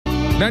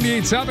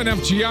98.7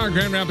 FGR,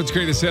 Grand Rapids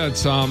Greatest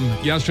Hits.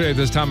 Yesterday at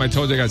this time, I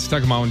told you I got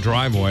stuck in my own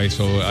driveway.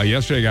 So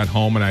yesterday I got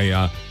home and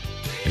I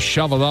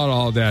shoveled out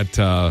all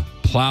that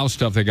plow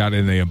stuff that got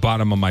in the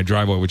bottom of my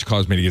driveway, which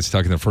caused me to get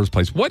stuck in the first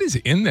place. What is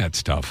in that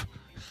stuff?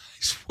 I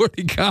swear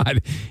to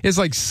God, it's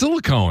like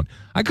silicone.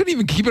 I couldn't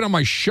even keep it on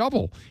my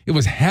shovel. It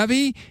was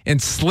heavy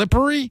and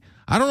slippery.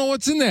 I don't know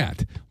what's in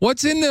that.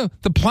 What's in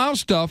the plow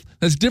stuff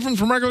that's different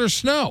from regular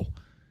snow?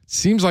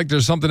 Seems like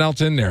there's something else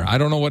in there. I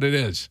don't know what it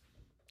is.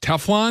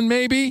 Teflon,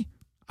 maybe?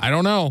 I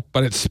don't know,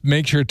 but it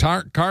makes your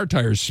car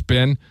tires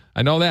spin.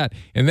 I know that.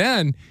 And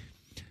then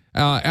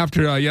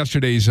after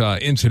yesterday's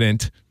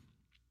incident,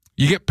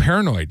 you get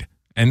paranoid.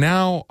 And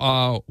now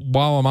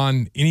while I'm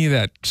on any of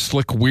that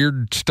slick,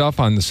 weird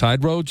stuff on the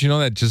side roads, you know,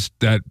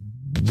 that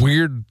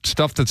weird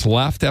stuff that's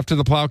left after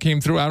the plow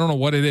came through, I don't know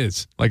what it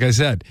is. Like I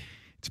said,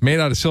 it's made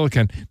out of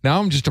silicone.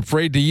 Now I'm just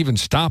afraid to even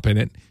stop in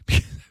it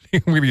because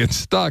I'm going to get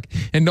stuck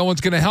and no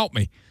one's going to help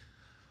me.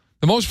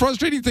 The most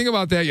frustrating thing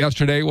about that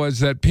yesterday was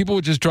that people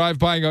would just drive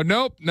by and go,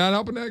 nope, not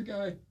helping that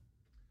guy.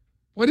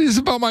 What is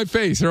it about my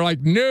face? They're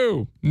like,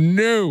 no,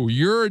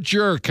 you're a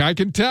jerk. I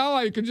can tell.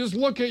 I can just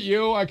look at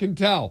you. I can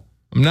tell.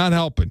 I'm not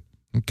helping.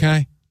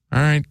 Okay. All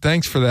right.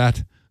 Thanks for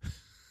that.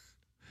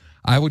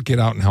 I would get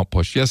out and help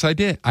push. Yes, I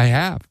did. I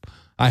have.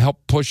 I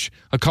helped push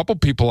a couple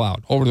people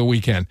out over the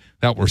weekend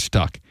that were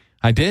stuck.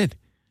 I did.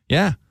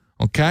 Yeah.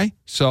 Okay.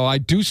 So I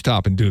do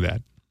stop and do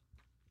that.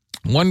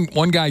 One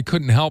guy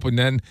couldn't help, and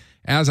then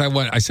as I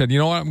went, I said, you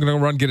know what? I'm going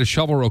to run get a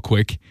shovel real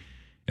quick.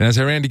 And as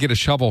I ran to get a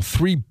shovel,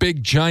 three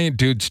big giant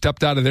dudes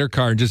stepped out of their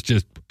car and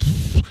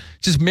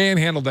just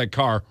manhandled that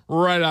car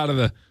right out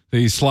of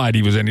the slide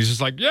he was in. He's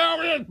just like, yeah,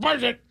 we're going to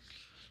push it.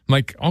 I'm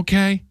like,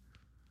 okay,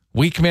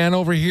 weak man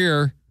over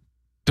here.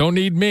 Don't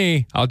need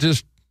me. I'll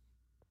just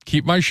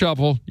keep my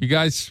shovel. You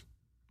guys,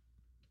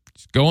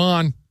 just go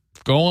on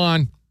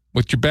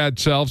with your bad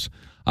selves.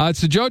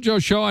 It's the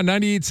Jojo Show on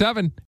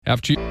 98.7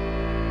 FG.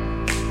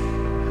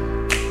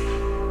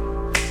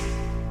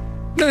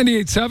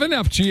 98.7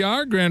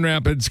 FGR, Grand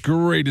Rapids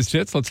Greatest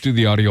Hits. Let's do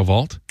the audio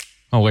vault.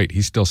 Oh, wait,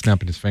 he's still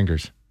snapping his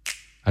fingers.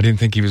 I didn't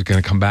think he was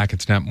going to come back and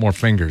snap more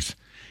fingers.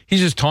 He's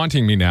just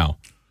taunting me now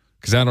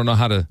because I don't know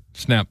how to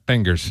snap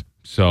fingers.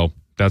 So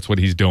that's what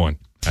he's doing.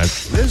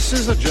 This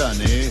is a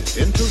journey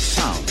into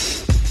sound.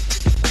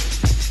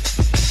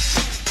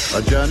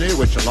 A journey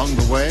which along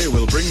the way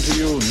will bring to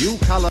you new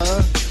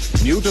color,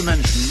 new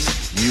dimension,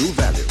 new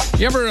value.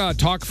 You ever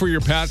talk for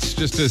your pets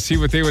just to see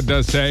what they would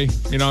say?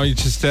 You know, you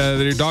just,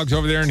 your dog's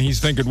over there and he's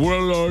thinking,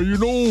 well, I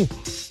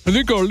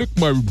think I'll lick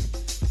my...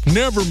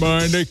 Never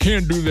mind, I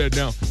can't do that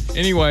now.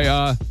 Anyway,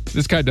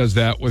 this guy does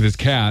that with his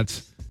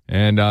cats.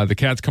 And the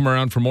cats come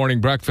around for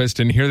morning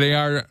breakfast and here they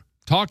are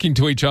talking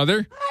to each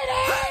other.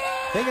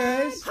 Hey,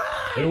 guys.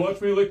 Hey,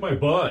 watch me lick my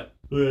butt.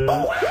 Later,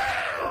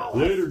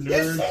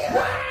 nerd.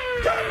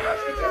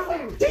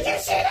 Did you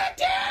see that,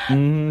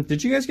 Dad?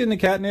 Did you guys get in the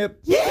catnip?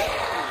 Yeah!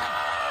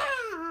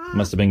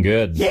 Must have been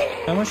good. Yeah!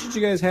 How much did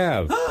you guys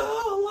have? A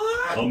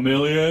lot. $1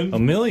 million.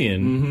 $1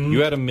 million? Mm-hmm.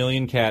 You had $1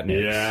 million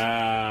catnips.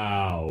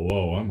 Yeah.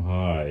 Whoa, I'm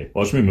high.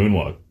 Watch me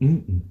moonwalk.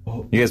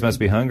 Oh. You guys must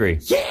be hungry.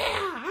 Yeah!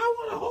 I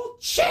want a whole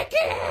chicken!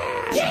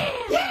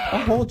 Yeah!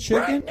 A whole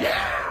chicken?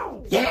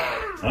 Now!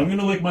 Yeah! I'm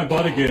gonna lick my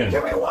butt again.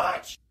 Can we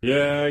watch?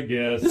 Yeah, I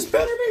guess. This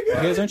better be good.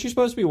 You guys, aren't you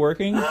supposed to be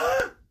working?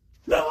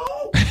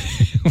 No.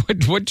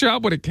 What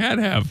job would a cat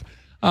have?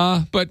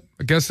 But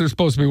I guess they're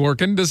supposed to be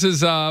working. This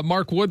is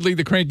Mark Woodley,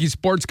 the cranky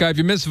sports guy. If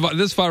you missed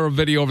this viral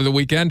video over the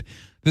weekend,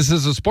 this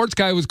is a sports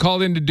guy who was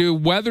called in to do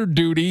weather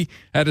duty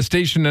at a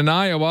station in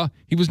Iowa.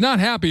 He was not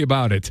happy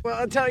about it. Well,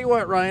 I'll tell you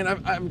what, Ryan,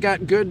 I've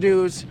got good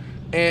news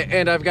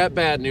and I've got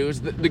bad news.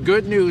 The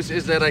good news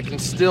is that I can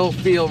still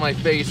feel my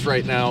face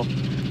right now.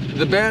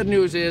 The bad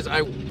news is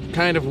I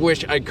kind of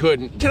wish I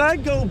couldn't. Can I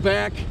go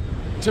back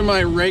to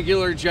my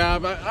regular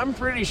job? I'm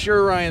pretty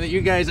sure, Ryan, that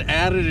you guys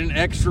added an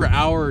extra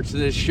hour to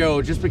this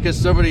show just because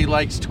somebody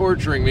likes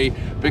torturing me,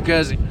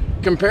 because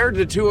compared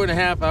to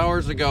 2.5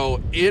 hours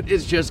ago, it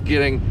is just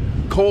getting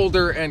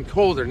colder and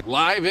colder.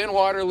 Live in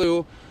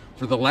Waterloo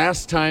for the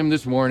last time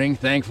this morning,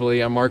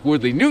 thankfully, I'm Mark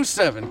Woodley, News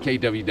 7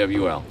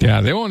 KWWL. Yeah,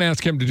 they won't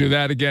ask him to do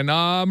that again.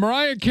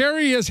 Mariah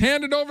Carey has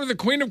handed over the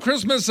Queen of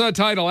Christmas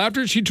title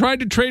after she tried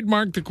to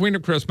trademark the Queen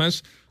of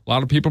Christmas. A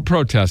lot of people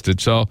protested,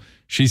 so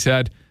she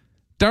said,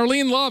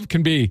 Darlene Love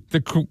can be the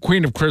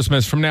Queen of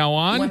Christmas from now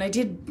on. When I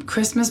did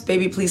Christmas,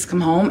 Baby Please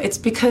Come Home, it's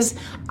because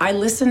I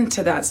listened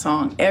to that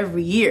song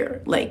every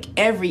year.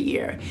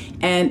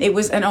 And it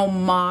was an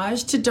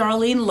homage to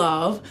Darlene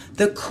Love,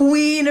 the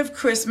Queen of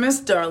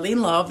Christmas,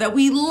 Darlene Love, that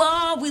we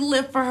love. We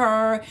live for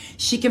her.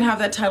 She can have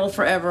that title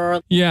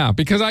forever. Yeah,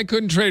 because I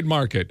couldn't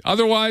trademark it.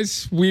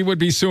 Otherwise, we would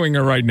be suing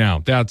her right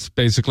now. That's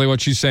basically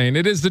what she's saying.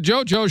 It is the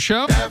JoJo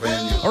Show.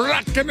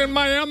 Rockin' in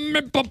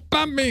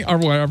Miami, or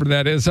whatever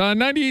that is.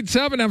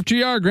 98.7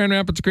 FGR, Grand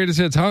Rapids Greatest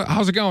Hits.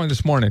 How's it going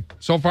this morning?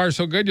 So far,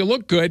 so good. You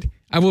look good.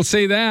 I will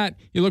say that.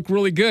 You look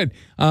really good.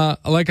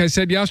 Like I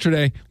said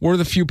yesterday, we're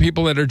the few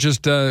people that are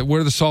just,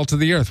 we're the salt of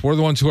the earth. We're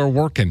the ones who are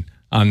working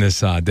on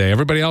this day.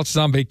 Everybody else is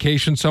on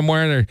vacation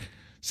somewhere.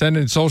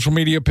 sending social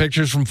media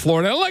pictures from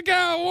Florida. Look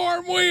how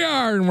warm we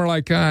are. And we're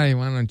like, why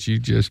don't you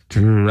just...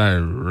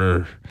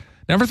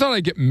 Never thought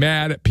I'd get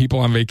mad at people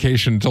on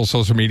vacation until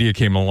social media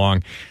came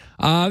along.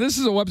 This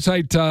is a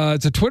website.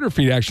 It's a Twitter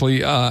feed,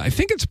 actually. I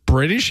think it's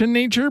British in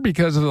nature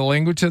because of the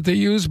language that they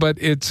use, but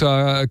it's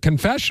a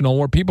confessional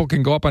where people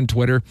can go up on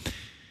Twitter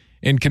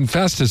and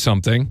confess to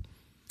something.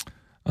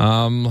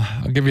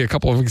 I'll give you a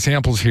couple of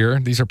examples here.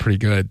 These are pretty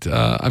good.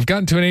 I've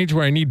gotten to an age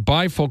where I need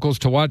bifocals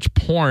to watch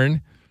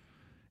porn.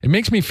 It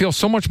makes me feel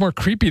so much more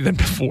creepy than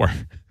before.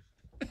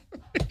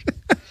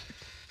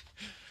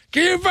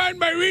 Can you find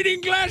my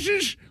reading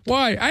glasses?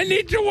 Why? I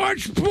need to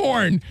watch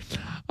porn.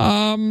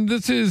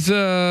 This is,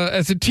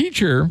 as a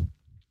teacher,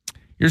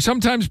 you're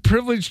sometimes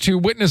privileged to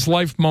witness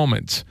life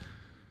moments.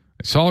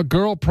 I saw a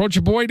girl approach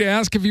a boy to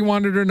ask if he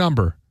wanted her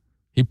number.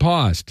 He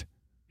paused.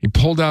 He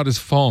pulled out his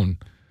phone.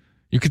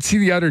 You could see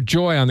the utter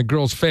joy on the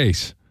girl's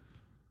face.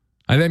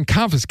 I then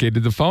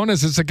confiscated the phone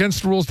as it's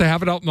against the rules to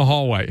have it out in the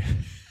hallway.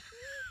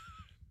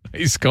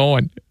 Nice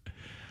going.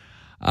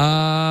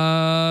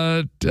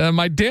 My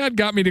dad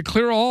got me to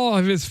clear all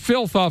of his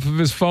filth off of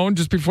his phone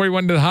just before he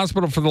went to the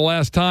hospital for the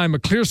last time. A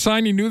clear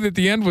sign he knew that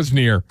the end was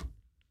near.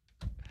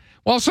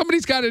 Well,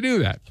 somebody's got to do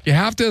that. You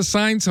have to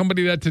assign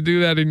somebody that to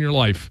do that in your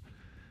life.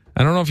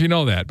 I don't know if you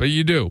know that, but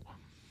you do.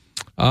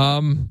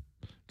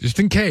 Just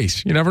in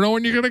case. You never know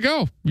when you're going to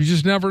go. You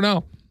just never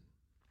know.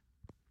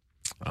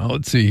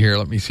 Let's see here.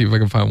 Let me see if I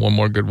can find one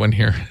more good one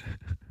here.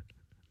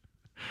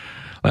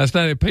 Last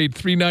night I paid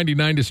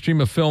 $3.99 to stream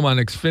a film on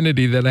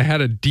Xfinity that I had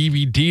a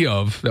DVD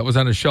of that was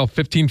on a shelf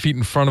 15 feet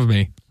in front of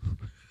me.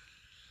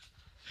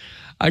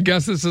 I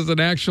guess this is an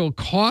actual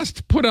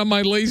cost put on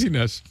my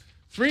laziness.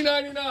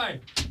 $3.99.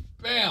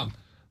 Bam.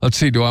 Let's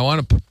see. Do I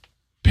want to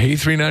pay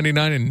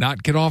 $3.99 and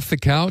not get off the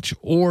couch?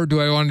 Or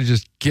do I want to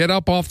just get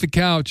up off the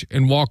couch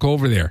and walk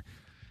over there?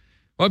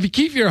 Well, if you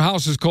keep your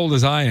house as cold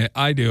as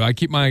I do, I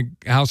keep my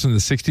house in the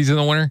 60s in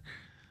the winter.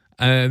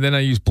 And then I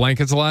use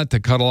blankets a lot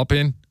to cuddle up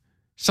in.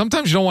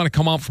 Sometimes you don't want to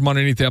come out from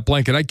underneath that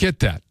blanket. I get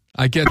that.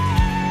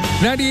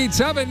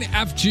 98.7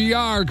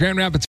 FGR, Grand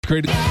Rapids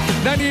greatest.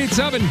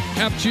 98.7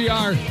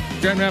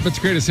 FGR, Grand Rapids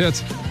greatest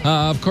hits.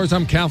 Of course,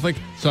 I'm Catholic,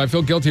 so I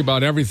feel guilty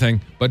about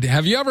everything. But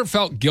have you ever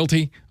felt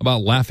guilty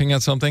about laughing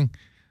at something?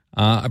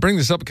 I bring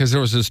this up because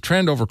there was this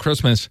trend over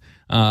Christmas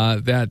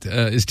that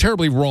is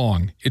terribly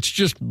wrong. It's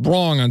just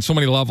wrong on so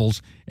many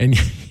levels, and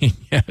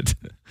yet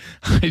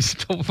I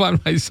still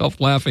find myself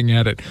laughing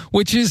at it,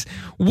 which is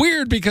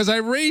weird because I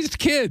raised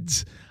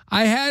kids.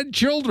 I had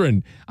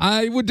children.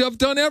 I would have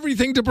done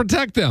everything to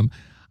protect them.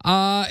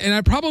 And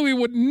I probably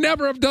would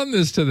never have done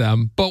this to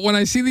them. But when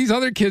I see these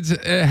other kids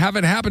have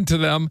it happen to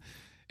them,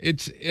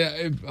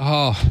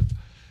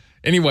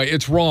 anyway,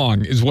 it's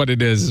wrong is what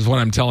it is what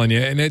I'm telling you.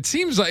 And it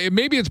seems like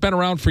maybe it's been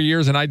around for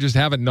years and I just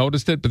haven't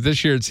noticed it. But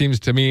this year it seems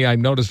to me I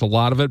noticed a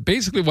lot of it.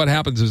 Basically what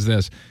happens is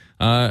this.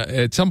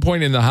 At some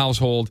point in the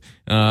household,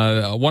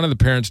 one of the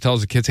parents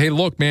tells the kids, hey,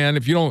 look, man,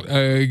 if you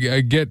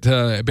don't get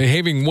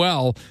behaving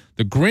well,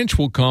 the Grinch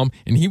will come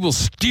and he will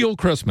steal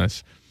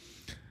Christmas.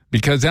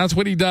 Because that's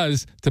what he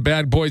does to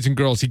bad boys and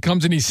girls. He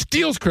comes and he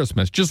steals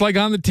Christmas, just like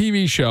on the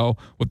TV show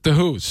with the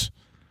Who's.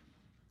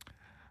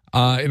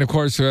 And, of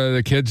course,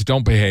 the kids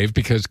don't behave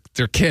because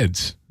they're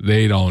kids.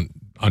 They don't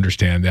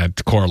understand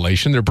that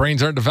correlation. Their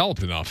brains aren't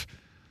developed enough.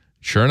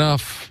 Sure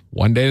enough,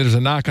 one day there's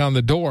a knock on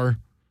the door,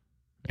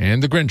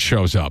 and the Grinch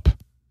shows up.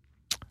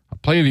 I'll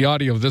play you the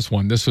audio of this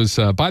one. This was,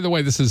 by the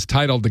way, this is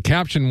titled, the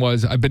caption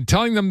was, I've been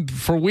telling them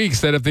for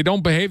weeks that if they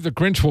don't behave, the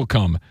Grinch will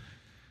come.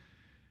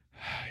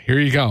 Here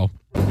you go.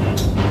 You're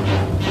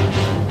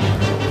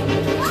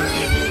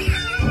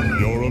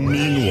a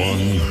mean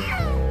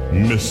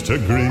one, Mr.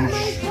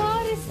 Grinch.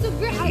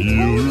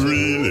 You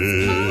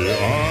really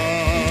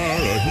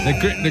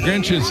are. The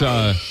Grinch is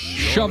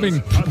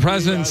shoving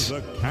presents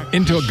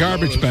into a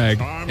garbage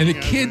bag, and the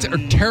kids are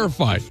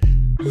terrified.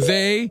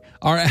 They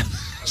are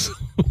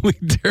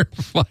absolutely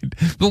terrified.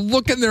 The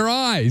look in their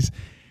eyes.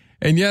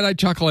 And yet I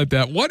chuckle at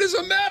that. What is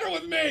the matter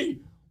with me?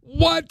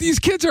 What? These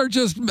kids are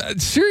just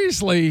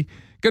seriously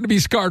going to be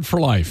scarred for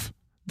life.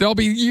 There'll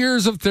be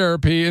years of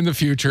therapy in the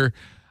future.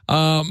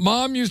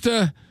 Mom used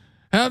to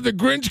have the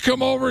Grinch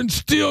come over and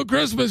steal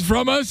Christmas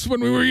from us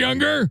when we were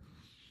younger.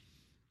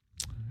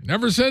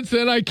 Ever since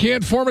then, I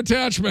can't form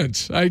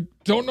attachments. I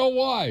don't know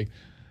why.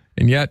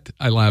 And yet,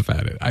 I laugh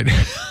at it. I don't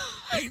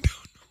know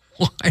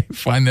why I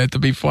find that to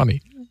be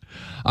funny.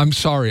 I'm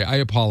sorry. I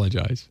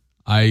apologize.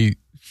 I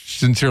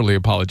sincerely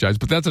apologize.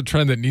 But that's a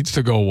trend that needs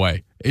to go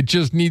away. It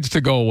just needs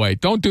to go away.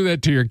 Don't do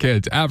that to your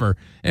kids, ever.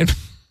 And for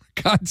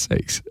God's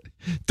sakes,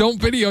 don't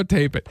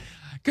videotape it.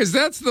 Because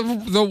that's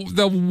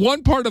the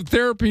one part of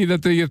therapy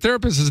that the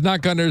therapist is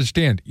not going to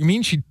understand. You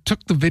mean she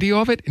took the video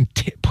of it and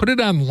put it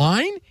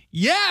online?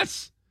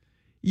 Yes.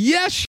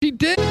 Yes, she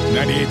did.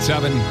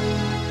 98.7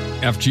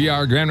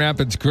 FGR, Grand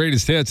Rapids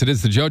greatest hits. It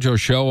is the Jojo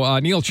Show.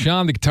 Neil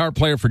Schon, the guitar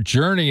player for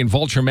Journey and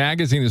Vulture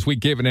Magazine, this week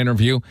gave an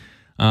interview.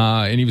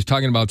 And he was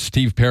talking about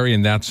Steve Perry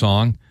and that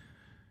song.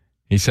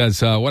 He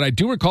says, what I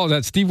do recall is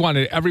that Steve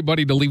wanted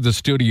everybody to leave the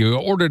studio.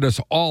 He ordered us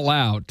all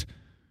out.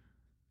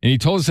 And he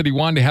told us that he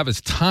wanted to have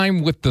his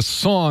time with the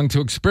song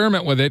to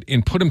experiment with it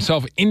and put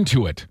himself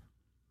into it.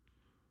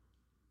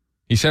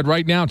 He said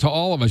right now to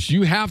all of us,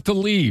 you have to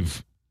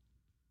leave.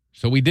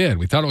 So we did.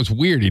 We thought it was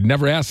weird. He'd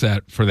never asked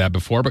that for that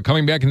before. But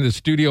coming back into the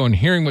studio and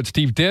hearing what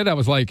Steve did, I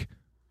was like,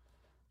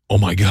 oh,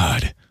 my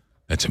God,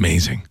 that's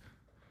amazing.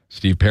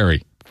 Steve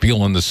Perry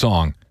feeling the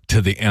song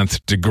to the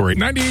nth degree.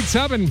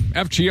 98.7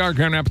 FGR,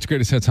 Grand Rapids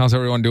Greatest Hits. How's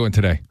everyone doing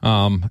today?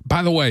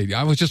 By the way,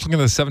 I was just looking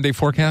at the 7-day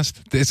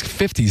forecast. It's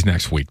 50s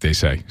next week, they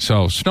say.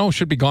 So snow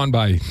should be gone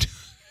by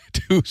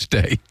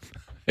Tuesday,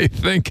 I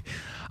think.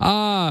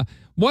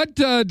 What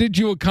did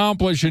you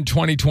accomplish in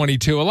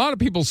 2022? A lot of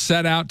people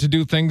set out to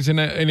do things in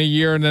a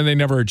year and then they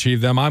never achieve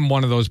them. I'm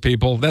one of those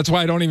people. That's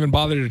why I don't even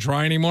bother to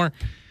try anymore.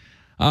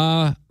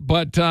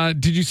 But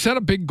did you set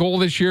a big goal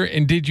this year,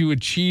 and did you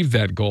achieve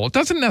that goal? It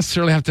doesn't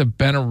necessarily have to have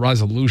been a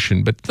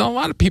resolution, but a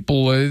lot of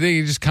people,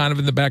 they just kind of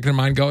in the back of their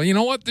mind go, you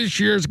know what, this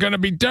year is going to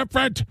be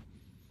different.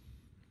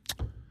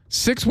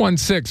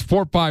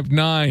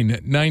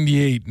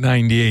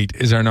 616-459-9898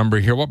 is our number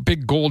here. What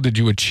big goal did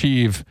you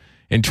achieve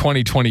in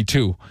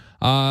 2022?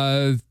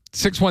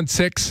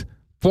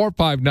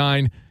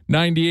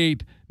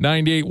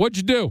 616-459-9898. What'd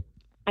you do?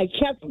 I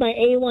kept my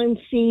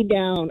A1C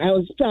down. I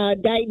was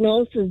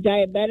diagnosed as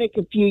diabetic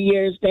a few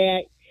years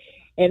back,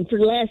 and for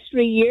the last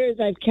 3 years,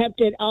 I've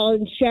kept it all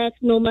in check.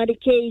 No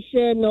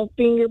medication, no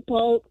finger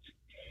pokes,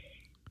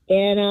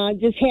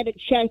 and just had it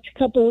checked a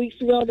couple weeks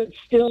ago. That's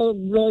still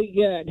really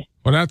good.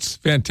 Well, that's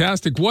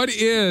fantastic. What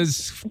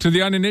is, to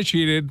the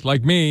uninitiated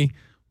like me,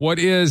 what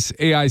is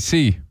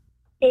AIC?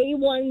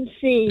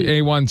 A1C.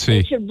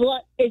 A1C.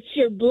 It's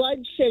your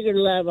blood sugar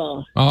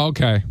level. Oh,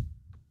 okay.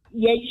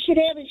 Yeah, you should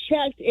have it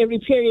checked every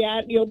period.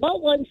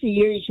 About once a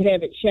year, you should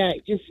have it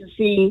checked just to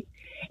see.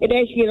 And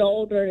as you get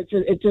older,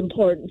 it's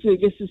important too,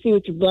 just to see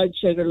what your blood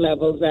sugar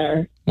levels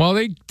are. Well,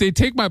 they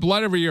take my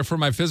blood every year for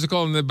my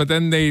physical, but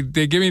then they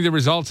give me the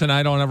results, and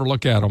I don't ever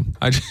look at them.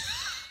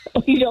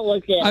 You don't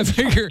look at them. I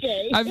figure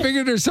Okay.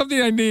 there's something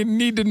I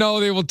need to know.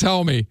 They will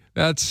tell me.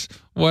 That's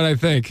what I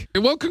think.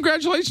 Well,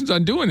 congratulations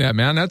on doing that,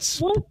 man.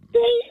 That's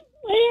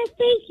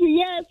Thank you.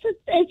 Yeah, it's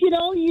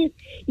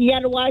you got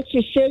to watch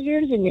your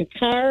sugars and your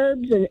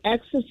carbs and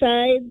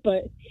exercise,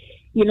 but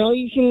you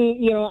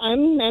can.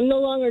 I'm no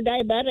longer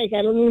diabetic.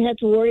 I don't even have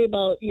to worry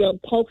about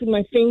poking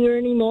my finger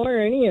anymore or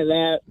any of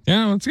that.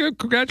 Yeah, that's good.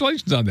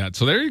 Congratulations on that.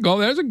 So there you go.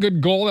 There's a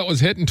good goal that was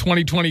hit in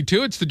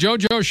 2022. It's the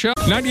Jojo Show.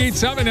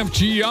 98.7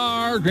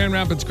 FGR, Grand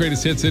Rapids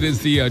Greatest Hits. It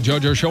is the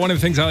Jojo Show. One of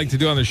the things I like to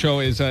do on the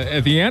show is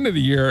at the end of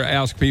the year,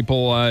 ask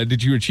people,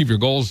 did you achieve your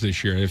goals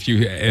this year? If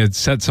you had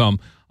set some.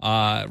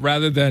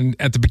 Rather than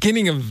at the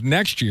beginning of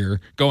next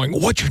year going,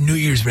 what's your New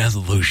Year's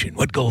resolution?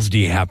 What goals do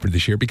you have for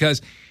this year?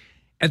 Because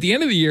at the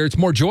end of the year, it's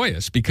more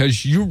joyous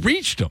because you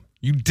reached them.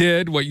 You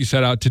did what you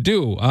set out to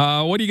do.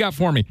 What do you got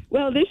for me?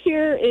 Well, this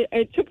year,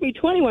 it took me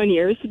 21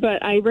 years,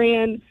 but I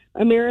ran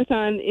a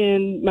marathon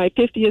in my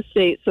 50th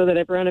state, so that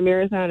I've run a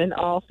marathon in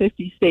all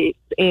 50 states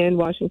and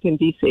Washington,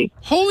 D.C.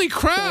 Holy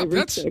crap.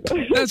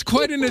 That's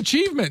quite an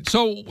achievement.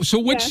 So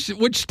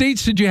which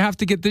states did you have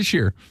to get this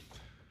year?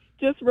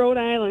 Just Rhode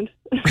Island.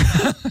 You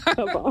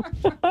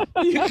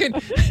can.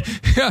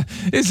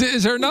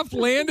 Is there enough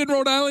land in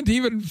Rhode Island to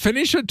even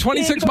finish at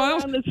 26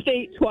 miles? Around the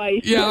state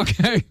twice. Yeah.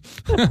 Okay.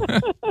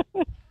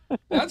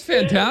 That's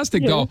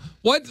fantastic, though.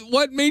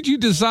 What made you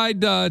decide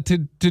to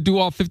do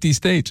all 50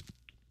 states?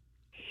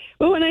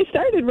 Well, when I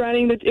started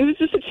running, it was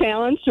just a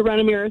challenge to run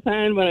a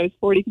marathon. When I was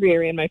 43, I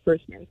ran my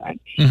first marathon,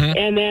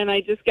 and then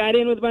I just got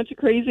in with a bunch of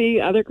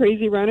other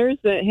crazy runners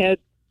that had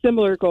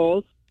similar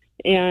goals.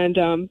 And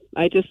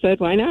I just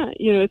said, why not?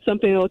 It's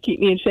something that'll keep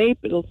me in shape.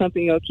 It's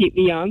something that'll keep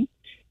me young,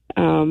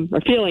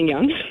 or feeling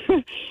young.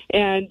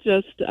 And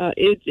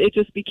it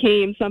just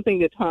became something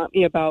that taught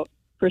me about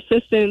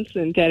persistence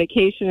and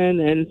dedication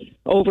and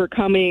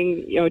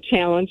overcoming,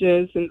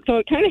 challenges. And so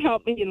it kind of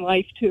helped me in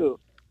life too,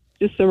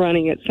 just the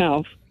running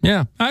itself.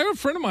 Yeah. I have a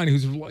friend of mine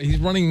he's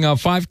running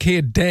 5K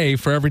a day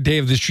for every day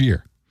of this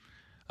year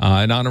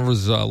in honor of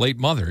his late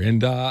mother.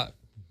 And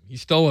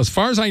he's still, as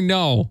far as I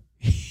know,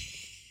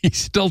 he's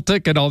still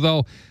ticking,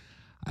 although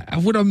I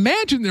would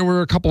imagine there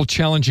were a couple of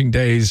challenging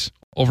days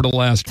over the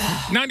last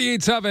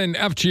 98.7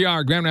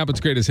 FGR, Grand Rapids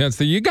Greatest Hits.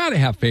 You got to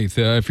have faith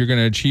if you're going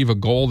to achieve a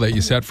goal that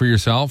you set for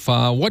yourself.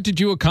 What did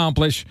you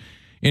accomplish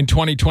in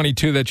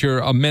 2022 that you're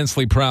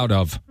immensely proud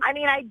of? I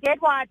mean, I did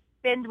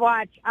binge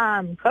watch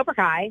Cobra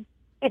Kai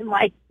in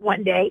like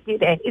 1 day, 2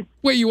 days.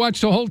 Wait, you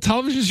watched a whole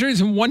television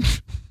series in one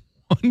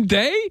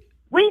day?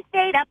 We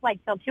stayed up like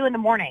till 2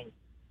 a.m.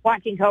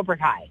 watching Cobra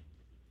Kai.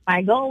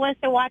 My goal was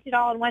to watch it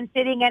all in one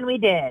sitting, and we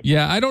did.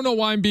 Yeah, I don't know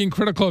why I'm being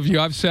critical of you.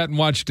 I've sat and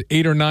watched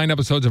 8 or 9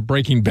 episodes of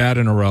Breaking Bad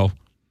in a row,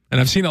 and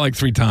I've seen it like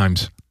 3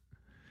 times.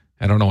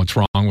 I don't know what's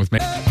wrong with me.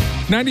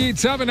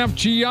 98.7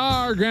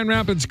 FGR, Grand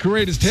Rapids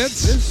Greatest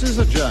Hits. This is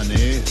a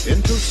journey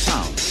into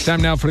sound.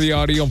 Time now for the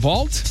Audio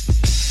Vault.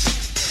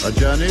 A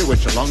journey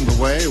which along the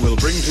way will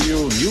bring to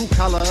you new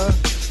color,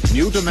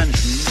 new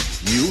dimension,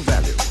 new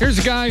value. Here's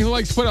a guy who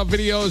likes to put up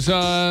videos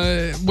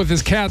with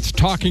his cats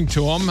talking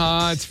to him.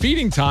 It's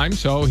feeding time,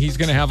 so he's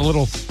going to have a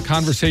little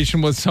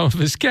conversation with some of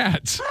his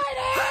cats.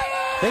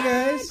 Hey,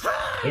 guys.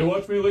 Hey,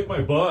 watch me lick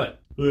my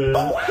butt. Later,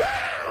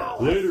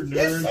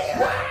 nerd.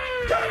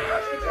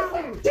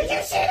 Did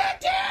you see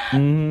that,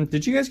 Dad?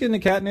 Did you guys get in the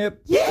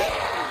catnip? Yeah!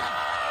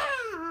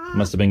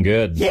 Must have been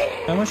good. Yeah!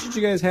 How much did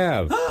you guys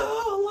have? A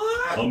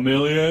lot. $1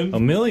 million.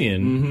 $1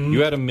 million? Mm-hmm.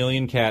 You had 1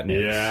 million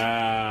catnips.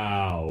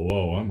 Yeah.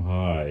 Whoa, I'm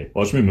high.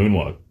 Watch me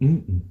moonwalk.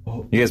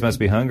 You guys must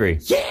be hungry.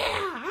 Yeah!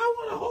 I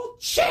want a whole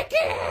chicken!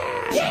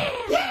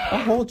 Yeah!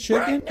 A whole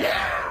chicken?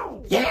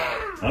 No! Yeah!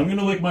 I'm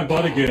gonna lick my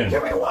butt again.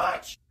 Can we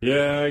watch?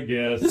 Yeah, I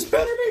guess. This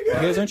better be good.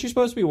 You guys, aren't you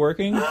supposed to be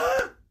working?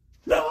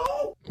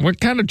 No! What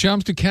kind of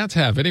jobs do cats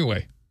have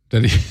anyway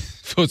that he's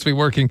supposed to be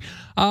working?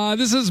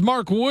 This is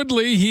Mark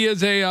Woodley. He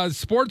is a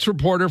sports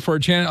reporter for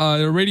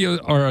a radio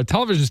or a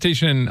television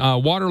station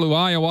in Waterloo,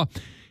 Iowa.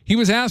 He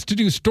was asked to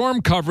do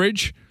storm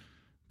coverage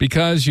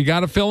because you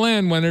got to fill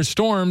in when there's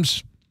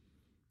storms.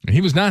 And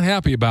he was not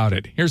happy about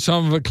it. Here's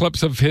some of the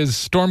clips of his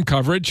storm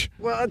coverage.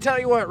 Well, I'll tell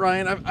you what,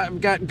 Ryan, I've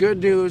got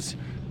good news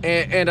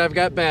and I've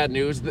got bad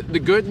news. The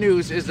good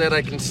news is that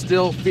I can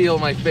still feel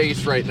my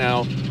face right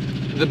now.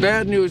 The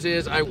bad news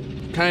is I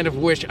kind of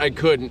wish I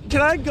couldn't.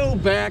 Can I go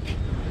back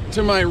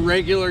to my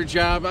regular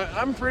job?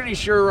 I'm pretty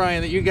sure,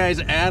 Ryan, that you guys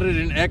added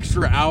an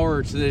extra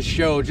hour to this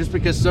show just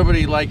because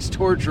somebody likes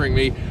torturing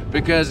me,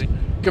 because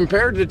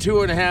compared to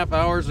 2.5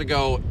 hours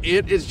ago,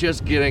 it is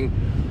just getting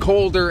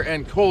colder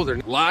and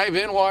colder. Live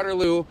in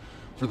Waterloo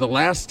for the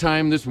last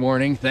time this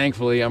morning,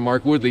 thankfully, I'm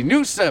Mark Woodley,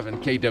 News 7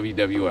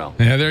 KWWL.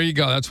 Yeah, there you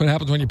go. That's what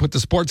happens when you put the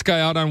sports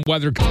guy out on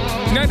weather.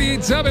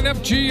 98.7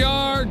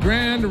 FGR,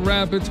 Grand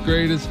Rapids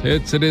Greatest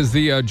Hits. It is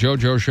the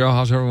Jojo Show.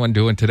 How's everyone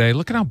doing today?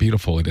 Look at how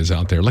beautiful it is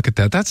out there. Look at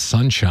that. That's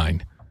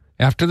sunshine.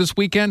 After this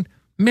weekend,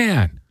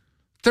 man,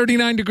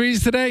 39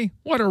 degrees today.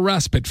 What a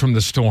respite from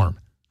the storm.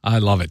 I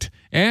love it.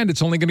 And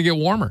it's only going to get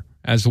warmer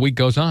as the week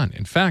goes on.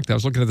 In fact, I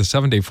was looking at the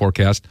 7-day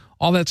forecast.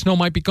 All that snow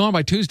might be gone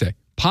by Tuesday.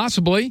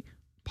 Possibly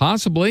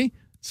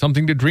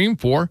something to dream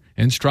for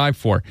and strive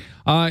for.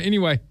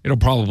 Anyway, it'll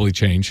probably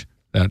change,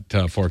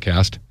 that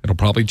forecast. It'll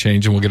probably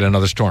change and we'll get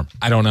another storm.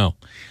 I don't know.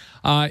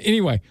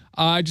 Anyway,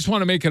 I just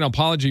want to make an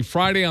apology.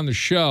 Friday on the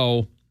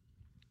show,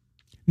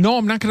 no,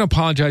 I'm not going to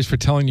apologize for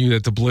telling you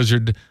that the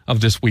blizzard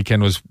of this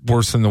weekend was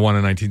worse than the one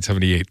in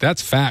 1978.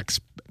 That's facts,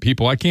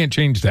 people. I can't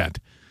change that.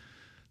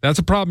 That's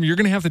a problem you're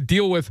going to have to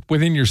deal with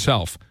within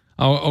yourself.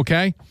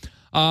 Okay?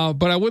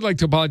 But I would like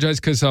to apologize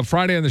because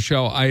Friday on the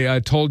show,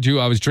 I told you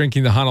I was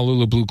drinking the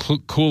Honolulu Blue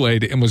Kool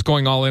Aid and was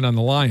going all in on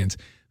the Lions.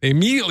 They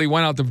immediately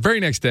went out the very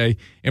next day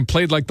and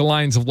played like the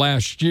Lions of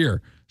last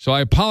year. So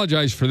I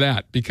apologize for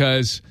that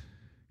because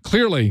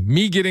clearly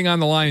me getting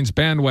on the Lions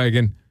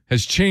bandwagon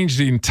has changed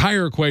the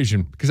entire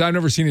equation because I've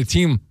never seen a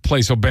team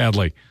play so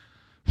badly.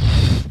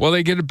 Will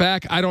they get it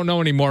back? I don't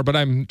know anymore, but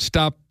I'm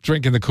stopped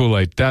drinking the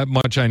Kool-Aid. That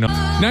much I know.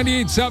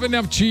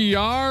 98.7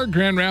 FGR,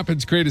 Grand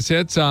Rapids Greatest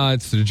Hits.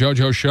 It's the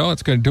JoJo Show.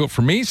 That's going to do it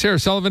for me. Sarah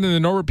Sullivan and the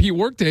No Repeat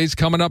Workdays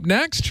coming up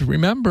next.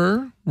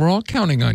 Remember, we're all counting on you.